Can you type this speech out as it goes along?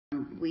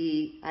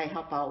I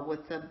help out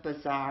with the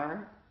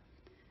bazaar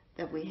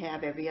that we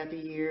have every other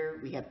year.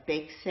 We have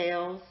bake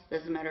sales.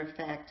 As a matter of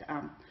fact,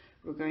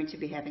 we're going to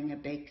be having a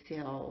bake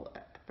sale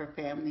for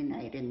family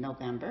night in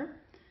November.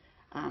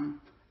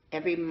 Um,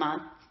 every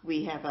month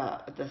we have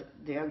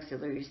the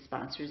auxiliary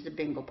sponsors a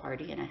bingo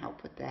party, and I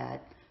help with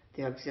that.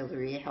 The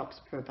auxiliary helps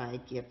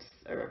provide gifts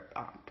or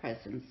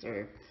presents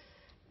or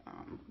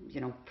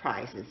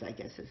prizes, I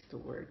guess is the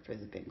word for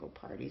the bingo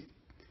parties.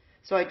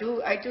 So I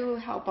do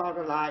help out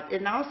a lot,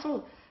 and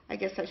also I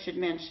guess I should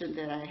mention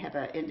that I have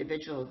an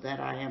individual that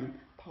I am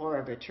power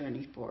of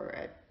attorney for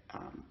at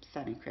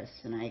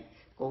Sunnycrest, and I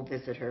go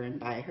visit her and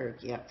buy her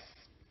gifts.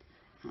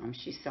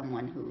 She's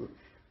someone who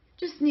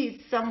just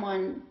needs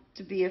someone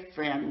to be a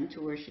friend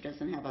to where she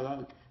doesn't have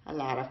a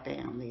lot of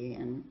family,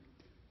 and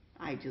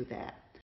I do that.